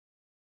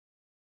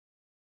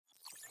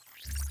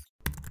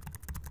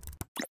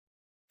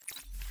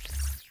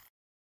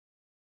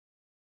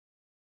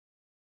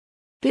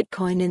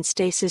Bitcoin in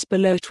stasis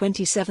below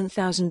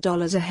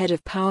 $27,000 ahead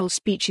of Powell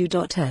speech.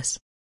 U.S.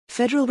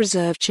 Federal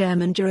Reserve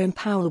Chairman Jerome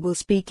Powell will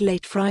speak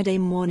late Friday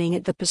morning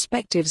at the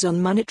Perspectives on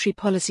Monetary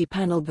Policy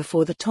panel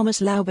before the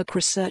Thomas Laubach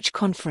Research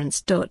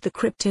Conference. The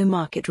crypto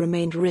market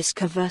remained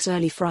risk-averse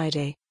early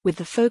Friday, with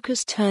the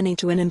focus turning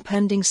to an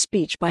impending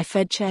speech by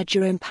Fed Chair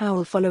Jerome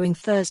Powell following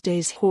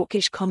Thursday's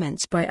hawkish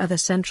comments by other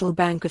central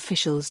bank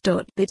officials.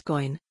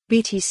 Bitcoin,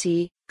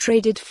 BTC,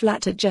 traded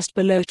flat at just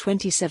below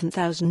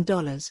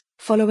 $27,000,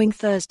 following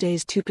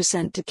Thursday's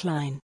 2%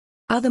 decline.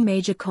 Other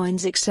major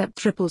coins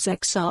except Ripple's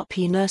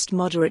XRP nursed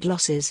moderate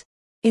losses.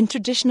 In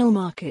traditional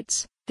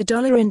markets, the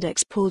dollar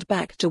index pulled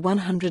back to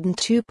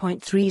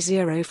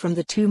 102.30 from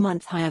the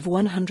 2-month high of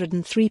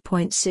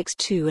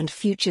 103.62, and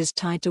futures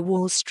tied to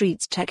Wall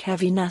Street's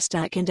tech-heavy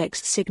Nasdaq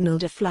index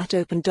signaled a flat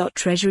open.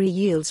 Treasury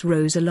yields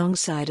rose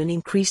alongside an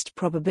increased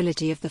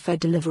probability of the Fed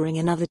delivering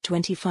another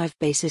 25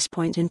 basis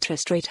point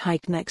interest rate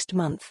hike next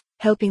month,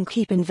 helping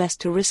keep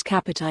investor risk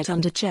appetite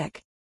under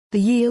check. The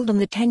yield on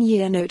the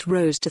 10-year note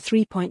rose to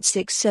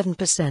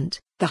 3.67%,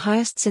 the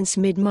highest since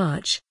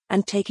mid-March,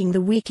 and taking the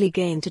weekly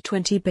gain to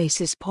 20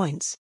 basis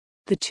points.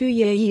 The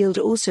 2-year yield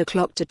also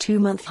clocked a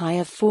 2-month high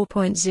of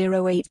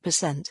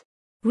 4.08%.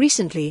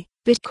 Recently,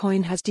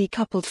 Bitcoin has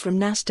decoupled from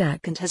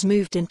Nasdaq and has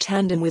moved in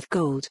tandem with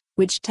gold,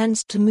 which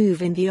tends to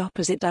move in the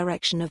opposite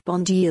direction of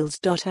bond yields.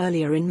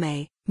 Earlier in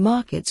May,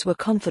 markets were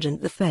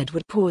confident the Fed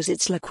would pause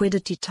its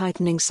liquidity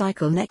tightening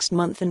cycle next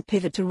month and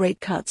pivot to rate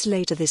cuts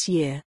later this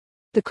year.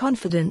 The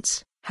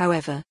confidence,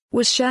 however,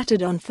 was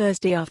shattered on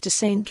Thursday after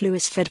St.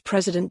 Louis Fed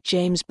President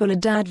James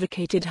Bullard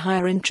advocated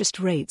higher interest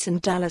rates, and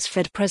Dallas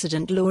Fed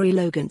President Lori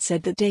Logan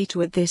said that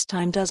data at this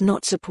time does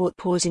not support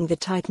pausing the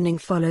tightening.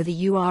 Follow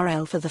the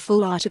URL for the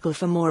full article.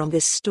 For more on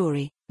this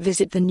story,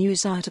 visit the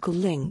news article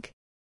link.